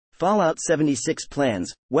Fallout 76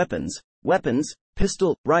 plans, weapons,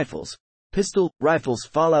 pistol, rifles,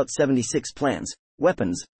 Fallout 76 plans,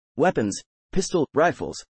 weapons, pistol,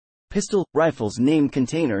 rifles, name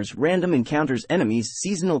containers, random encounters, enemies,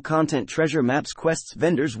 seasonal content, treasure maps, quests,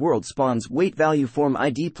 vendors, world spawns, weight value, form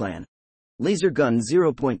ID plan. Laser gun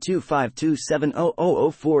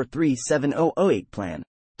 0.25270004370008 plan.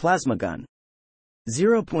 Plasma gun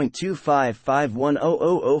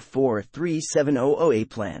 0.25510004370008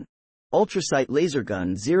 plan. Ultrasight laser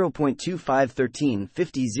gun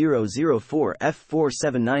 0.2513500004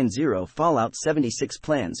 F4790 Fallout 76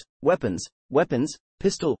 plans, weapons,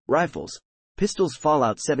 pistol, rifles, pistols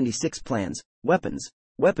Fallout 76 plans, weapons,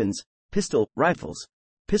 pistol, rifles,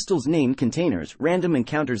 pistols name containers, random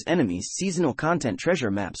encounters, enemies, seasonal content,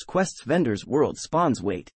 treasure maps, quests, vendors, world spawns,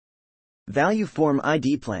 weight value, form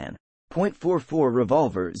ID plan. .44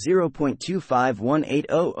 revolver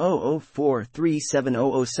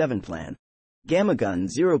 0.25180004370007 plan. Gamma gun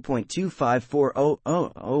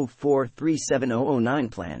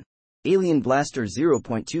 0.25400004370009 plan. Alien blaster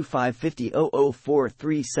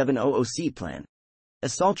 0.255000043700C plan.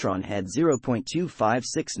 Assaultron head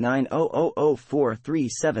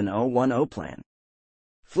 0.25690004370010 plan.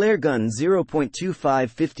 Flare gun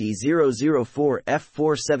 0.2550004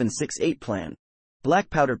 F4768 plan.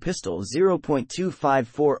 Black powder pistol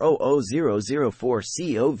 0.2540004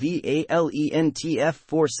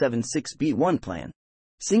 COVALENTF476B1 plan.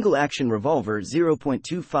 Single action revolver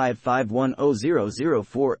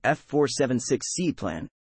 0.2551004 F476C plan.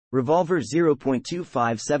 Revolver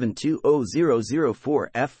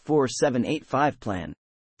 0.2572004 F4785 plan.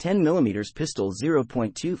 10mm pistol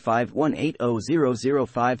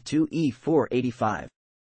 0.251800052 E485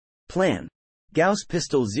 plan. Gauss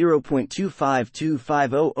pistol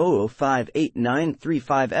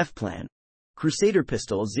 0.2525000588935 F plan. Crusader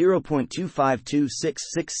pistol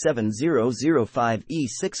 0.252667005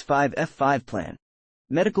 E65 F5 plan.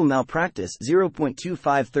 Medical malpractice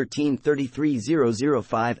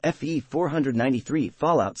 0.2513330005 FE493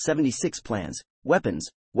 Fallout 76 plans, weapons,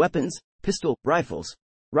 pistol, rifles,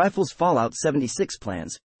 Fallout 76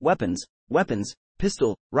 plans, weapons,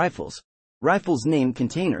 pistol, rifles name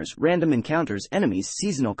containers, random encounters, enemies,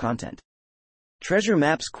 seasonal content. Treasure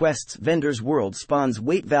maps, quests, vendors, world spawns,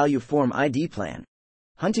 weight value, form ID plan.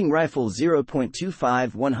 Hunting rifle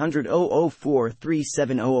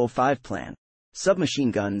 0.251004370005 plan. Submachine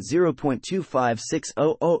gun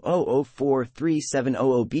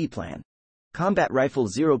 0.25600043700B plan. Combat rifle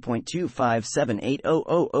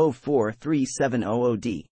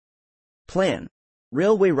 0.2578000043700D plan.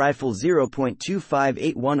 Railway rifle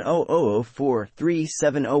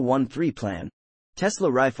 0.258100004370013 plan. Tesla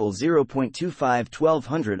rifle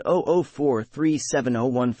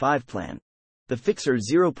 0.2512000004370015 plan. The Fixer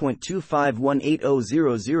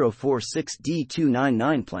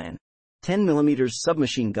 0.251800046D299 plan. 10mm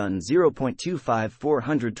submachine gun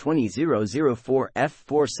 0.254200004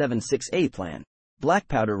 F476A plan. Black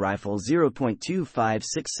powder rifle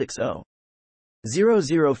 0.25660.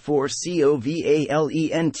 004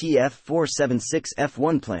 COVALENTF476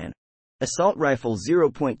 F1 plan. Assault rifle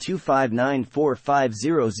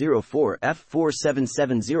 0.259450004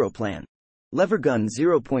 F4770 plan. Lever gun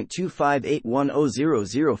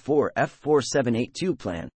 0.2581004 F4782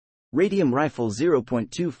 plan. Radium rifle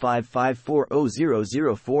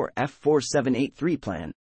 0.2554004 F4783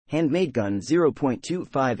 plan. Handmade gun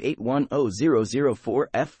 0.2581004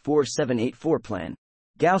 F4784 plan.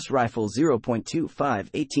 Gauss rifle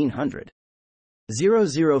 0.251800.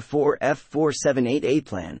 004 F478A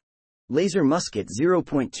plan. Laser musket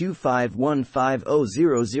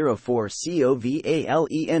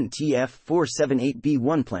 0.2515004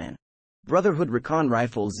 COVALENTF478B1 plan. Brotherhood Recon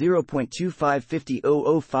rifle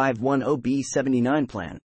 0.255005110B79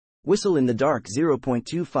 plan. Whistle in the dark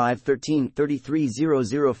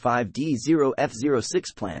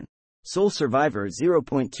 0.2513330005D0F06 plan. Soul Survivor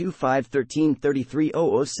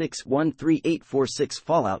 0.25133300613846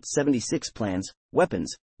 Fallout 76 plans,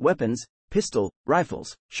 weapons, pistol,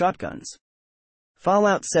 rifles, shotguns.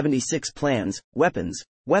 Fallout 76 plans, weapons,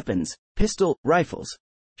 pistol, rifles,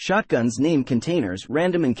 shotguns name containers,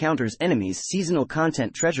 random encounters, enemies, seasonal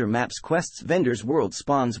content, treasure maps, quests, vendors, world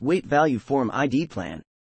spawns, weight value, form ID plan.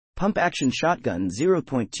 Pump action shotgun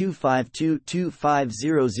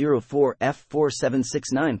 0.252250004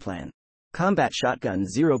 F4769 plan. Combat shotgun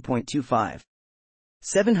 0.25.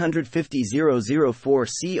 750-004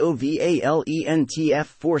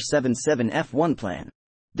 COVALENTF477 F1 plan.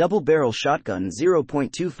 Double barrel shotgun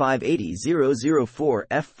 0.2580004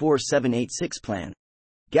 F4786 plan.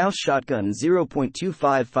 Gauss shotgun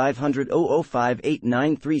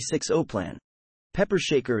 0.2550000589360 plan. Pepper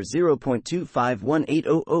Shaker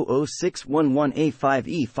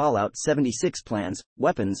 0.2518000611A5E Fallout 76 plans,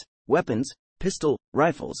 weapons, pistol,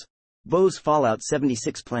 rifles. Bows Fallout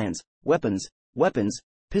 76 plans, weapons,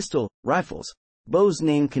 pistol, rifles. Bows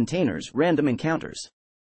name containers random encounters.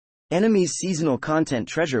 Enemies seasonal content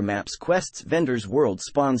treasure maps quests vendors world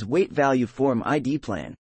spawns weight value form ID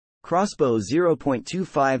plan. Crossbow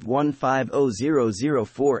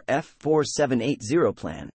 0.25150004F4780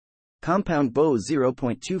 plan. Compound bow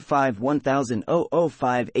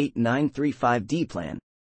 0.2510058935D plan.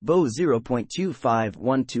 Bow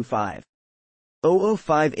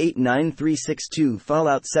 0.25125005893662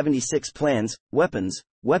 Fallout 76 plans, weapons,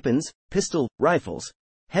 pistol, rifles.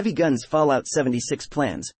 Heavy guns Fallout 76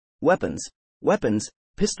 plans, weapons,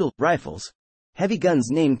 pistol, rifles. Heavy guns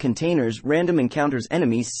name containers random encounters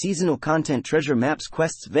enemies seasonal content treasure maps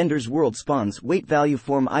quests vendors world spawns weight value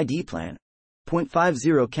form ID plan.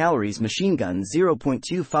 0.50 calories machine gun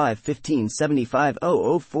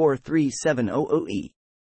 0.25157500437000E.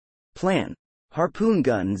 Plan. Harpoon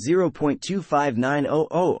gun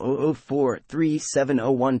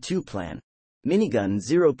 0.25900004370012 plan. Minigun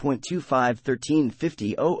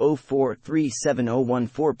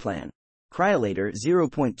 0.25135000437014 plan. Cryolator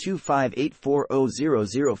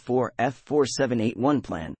 0.25840004F4781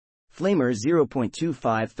 plan. Flamer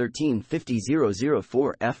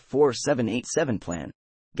 0.2513500004F4787 plan.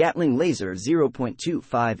 Gatling laser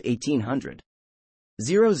 0.251800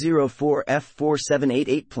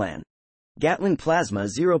 004F4788 plan. Gatling plasma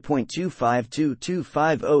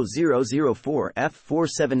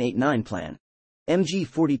 0.2522500004F4789 plan.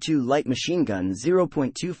 MG42 light machine gun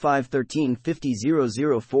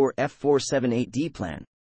 0.2513500004F478D plan.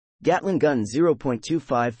 Gatling gun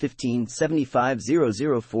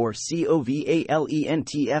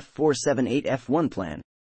 0.25157500COVALENTF478F1 plan.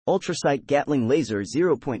 Ultrasight Gatling laser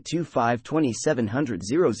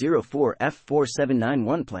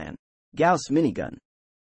 0.25200004F4791 plan. Gauss minigun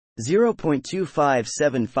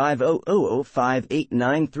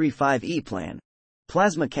 0.257500058935E plan.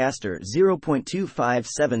 Plasma caster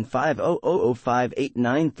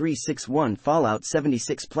 0.25750005893661 Fallout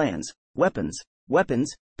 76 plans, weapons,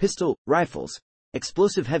 pistol, rifles.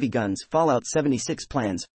 Explosive heavy guns Fallout 76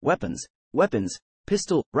 plans, weapons,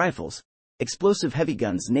 pistol, rifles. Explosive heavy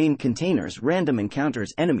guns name containers random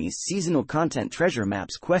encounters enemies seasonal content treasure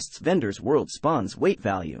maps quests vendors world spawns weight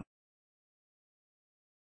value.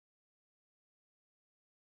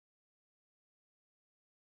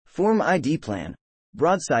 Form ID plan.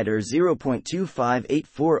 Broadsider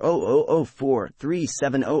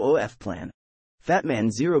 0.258400043700F plan. Fatman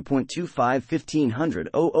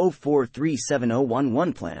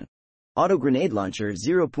 0.25150000437011 plan. Auto grenade launcher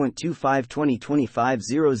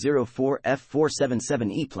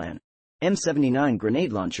 0.2520250004F477E plan. M79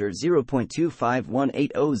 grenade launcher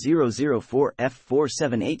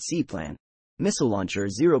 0.25180004F478C plan. Missile launcher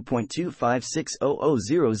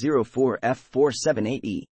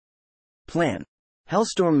 0.25600004F478E plan.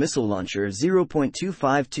 Hellstorm missile launcher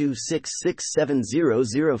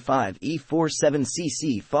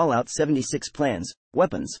 0.2526670005E47CC Fallout 76 plans,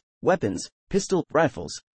 weapons, pistol,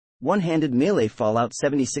 rifles. One-handed melee Fallout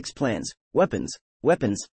 76 plans, weapons,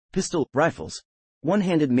 pistol, rifles.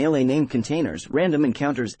 One-handed melee name containers random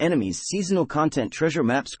encounters enemies seasonal content treasure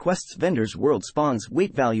maps quests vendors world spawns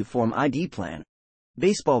weight value form ID plan.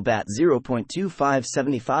 Baseball bat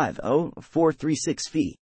 0.257500436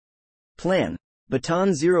 fee. Plan.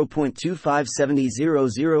 Baton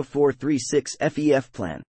 0.2570000436 FEF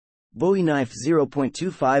plan. Bowie knife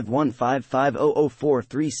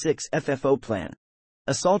 0.2515500436 FFO plan.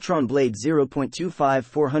 Assaultron blade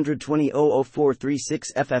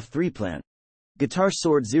 0.25420000436 FF3 plan. Guitar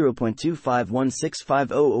sword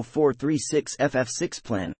 0.25165000436 FF6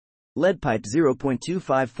 plan. Lead pipe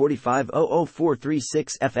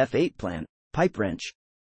 0.2545000436 FF8 plan. Pipe wrench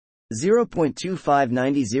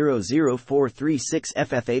 0.259000436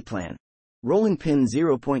 FFA plan. Rolling pin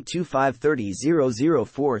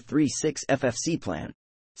 0.2530000436 FFC plan.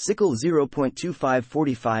 Sickle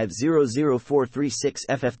 0.2545000436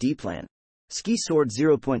 FFD plan. Ski sword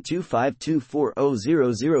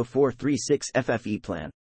 0.25240000436 FFE plan.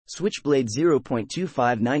 Switchblade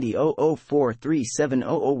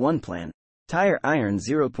 0.2590004370001 plan. Tire iron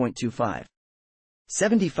 0.25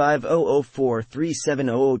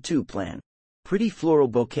 75004370002 plan. Pretty floral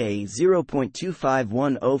bouquet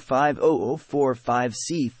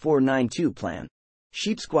 0.251050045C492 plan.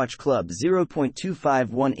 Sheepsquatch club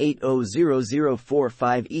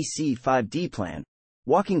 0.251800045EC5D plan.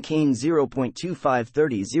 Walking cane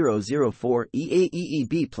 0.2530004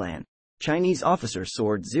 EAEEB plan. Chinese Officer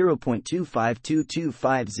Sword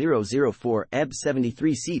 0.25225004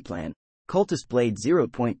 EB73C Plan. Cultist Blade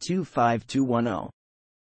 0.25210.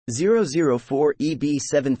 004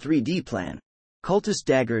 EB73D Plan. Cultist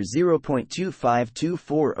Dagger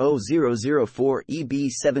 0.2524004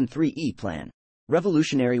 EB73E Plan.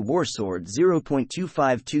 Revolutionary War Sword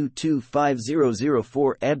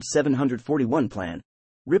 0.2522504 EB741 Plan.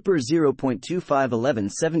 Ripper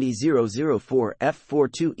 0.25117004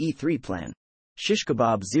 F42E3 Plan. Shish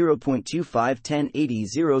Kebab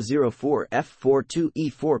 0.25108004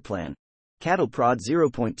 F42E4 Plan. Cattle Prod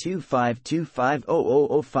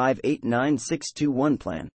 0.2525000589621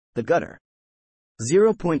 Plan. The Gutter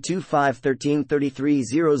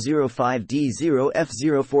 0.251333005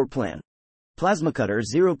 D0F04 Plan. Plasma Cutter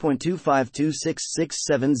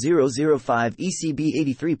 0.252667005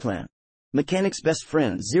 ECB83 Plan. Mechanics Best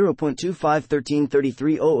Friend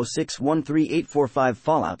 0.25133300613845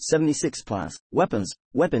 Fallout 76 Plans. Weapons,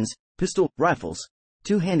 pistol, rifles.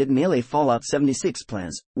 Two-handed melee Fallout 76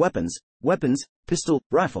 plans. Weapons, pistol,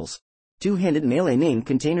 rifles. Two-handed melee name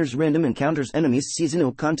containers random encounters enemies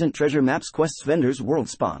seasonal content treasure maps quests vendors world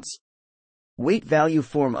spawns. Weight value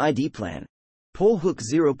form ID plan. Pole hook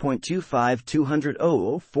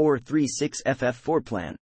 0.25200 FF4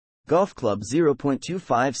 plan. Golf club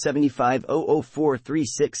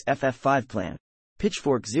 0.257500 FF5 plan.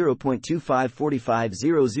 Pitchfork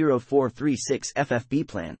 0.254500 FFB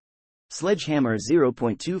plan. Sledgehammer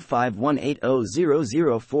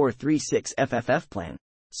 0.25180 FFF plan.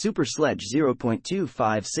 Super Sledge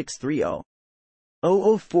 0.25630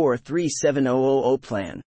 0043700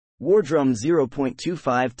 plan. War Drum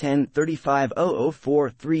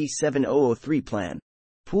 0.25103500 plan.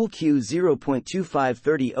 Pool Q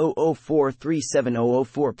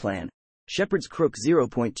 0.253000 plan. Shepherd's Crook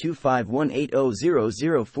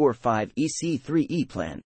 0.2518000 EC3E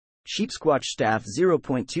plan. Sheepsquatch Staff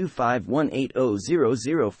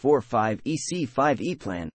 0.2518000 EC5E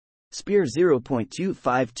plan. Spear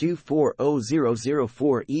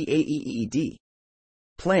 0.2524004 EAEED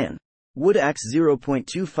plan. Wood Axe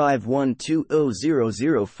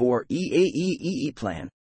 0.2512004 EAEEE plan.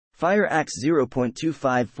 Fire Axe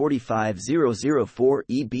 0.2545004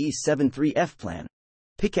 EB73F plan.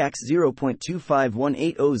 Pickaxe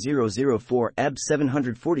 0.2518004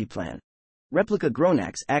 AB740 plan. Replica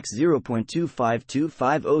Gronax Axe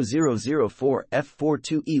 0.2525004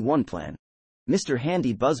 F42E1 plan. Mr.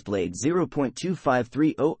 Handy Buzzblade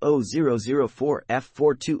 0.2530004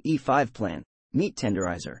 F42E5 plan. Meat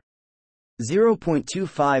Tenderizer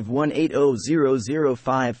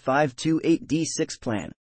 0.25180005528D6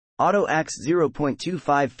 plan. Auto Axe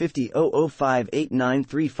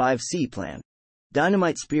 0.2550005895C plan.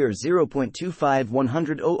 Dynamite Spear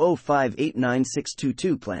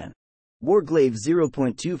 0.2510000589622 plan. Warglaive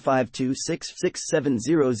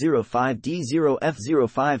 0.252667005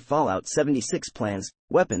 D0F05 Fallout 76 plans.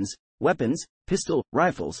 Weapons, pistol,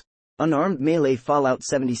 rifles. Unarmed melee Fallout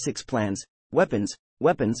 76 plans. Weapons,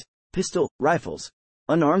 pistol, rifles.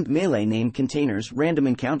 Unarmed melee name containers random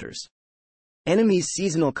encounters. Enemies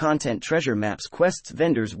seasonal content treasure maps quests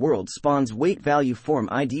vendors world spawns weight value form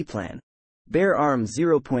ID plan. Bear Arm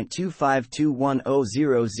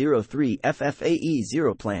 0.2521003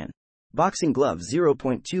 FFAE0 plan. Boxing Glove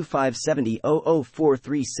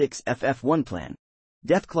 0.257000436 FF1 plan.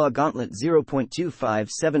 Deathclaw Gauntlet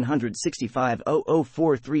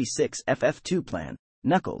 0.25765000436 FF2 plan.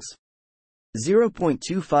 Knuckles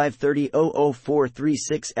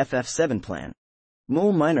 0.253000436 FF7 plan.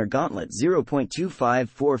 Mole Miner Gauntlet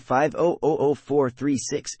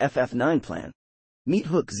 0.25450000436 FF9 plan. Meat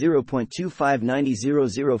Hook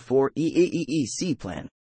 0.2590004 EAEEC plan.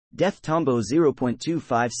 Death Tombo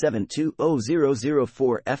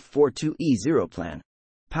 0.2572004 F42E0 plan.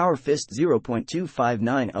 Power Fist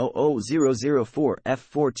 0.2590004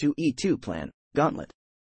 F42E2 plan. Gauntlet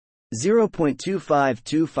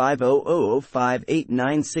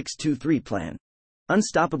 0.2525000589623 plan.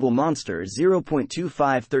 Unstoppable Monster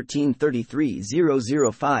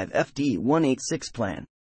 0.251333005 FD186 plan.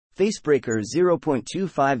 Facebreaker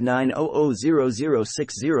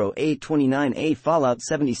 0.259000060A29A Fallout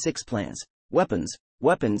 76 plans. Weapons,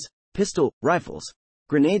 pistol, rifles.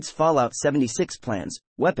 Grenades Fallout 76 plans.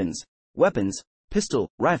 Weapons, pistol,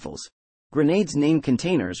 rifles. Grenades name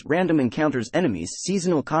containers random encounters enemies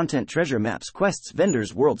seasonal content treasure maps quests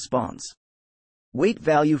vendors world spawns. Weight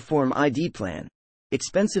value form ID plan.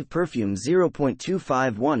 Expensive perfume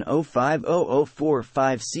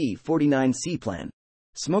 0.251050045C49C plan.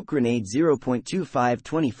 Smoke grenade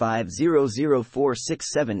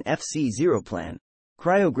 0.252500467 FC0 plan.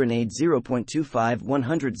 Cryo Grenade 0.25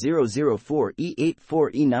 100 004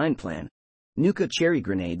 E84 E9 Plan. Nuka Cherry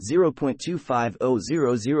Grenade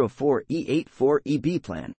 0.25 004 E84 EB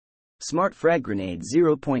Plan. Smart Frag Grenade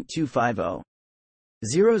 0.250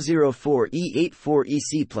 004 E84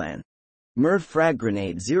 EC Plan. Merv Frag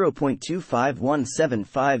Grenade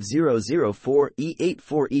 0.25 004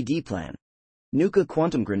 E84 ED Plan. Nuka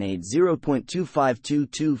Quantum Grenade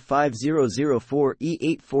 0.25 004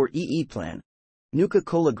 E84 EE Plan. Nuka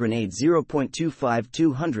Cola Grenade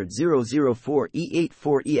 0.25 004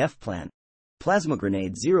 E84 EF Plan. Plasma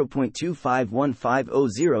Grenade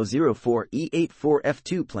 0.25 004 E84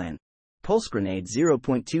 F2 Plan. Pulse Grenade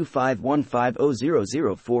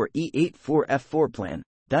 0.25 004 E84 F4 Plan.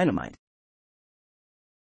 Dynamite.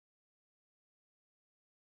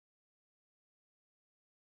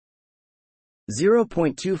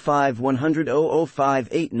 .25 100 005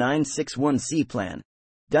 8961 C Plan.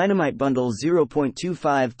 Dynamite Bundle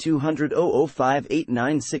 0.25 200 005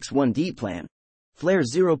 8961 D Plan. Flare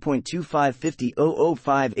 0.25 50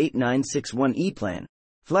 005 8961 E Plan.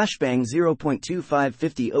 Flashbang 0.25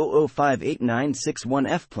 50 005 8961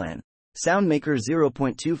 F Plan. Soundmaker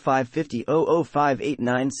 0.25 50 005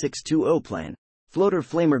 89620 Plan. Floater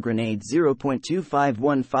Flamer Grenade 0.25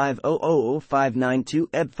 15 00592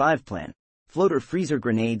 EB 5 Plan. Floater Freezer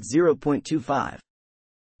Grenade 0.25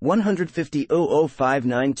 150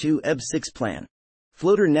 00592 EB 6 Plan.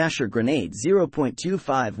 Floater Nasher Grenade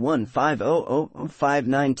 0.25 15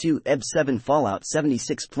 00592 EB 7 Fallout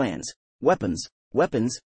 76 Plans. Weapons,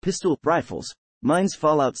 pistol, rifles. Mines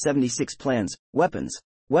Fallout 76 Plans, weapons,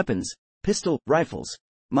 pistol, rifles.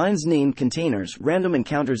 Mines Named Containers Random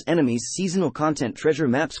Encounters Enemies Seasonal Content Treasure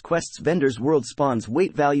Maps Quests Vendors World Spawns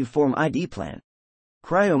Weight Value Form ID Plan.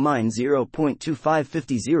 Cryo Mine 0.25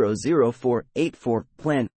 50 004 84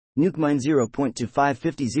 Plan. Nuke Mine 0.25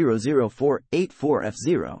 50 004 84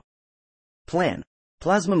 F0 Plan.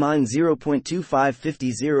 Plasma Mine 0.25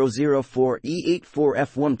 50 004 E84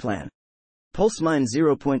 F1 Plan. Pulse Mine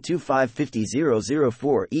 0.25 50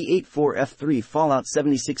 004 E84 F3 Fallout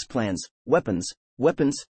 76 Plans. Weapons,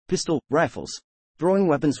 pistol, rifles. Throwing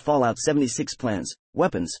Weapons Fallout 76 Plans.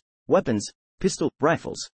 Weapons, pistol,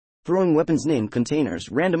 rifles. Throwing Weapons Named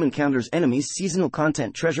Containers Random Encounters Enemies Seasonal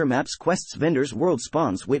Content Treasure Maps Quests Vendors World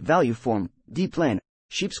Spawns Weight Value Form D Plan.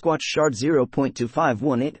 Sheepsquatch Shard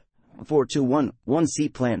 0.2518 421 1 C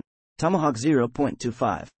Plan. Tomahawk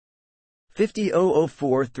 0.25 50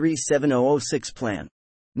 004 37006 Plan.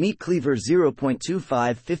 Meat Cleaver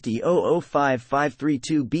 0.25 50 005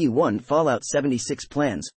 532 B1 Fallout 76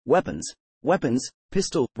 Plans. Weapons,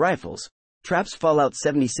 pistol, rifles. Traps Fallout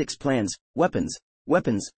 76 Plans. Weapons,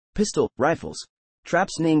 pistol, rifles.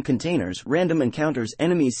 Traps Named Containers Random Encounters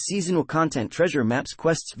Enemies Seasonal Content Treasure Maps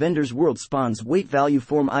Quests Vendors World Spawns Weight Value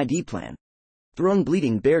Form ID Plan. Thrown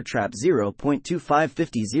Bleeding Bear Trap 0.25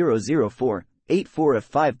 50 004 84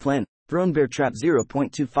 F5 Plan. Thrown Bear Trap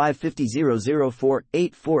 0.25 50 004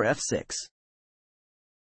 84 F6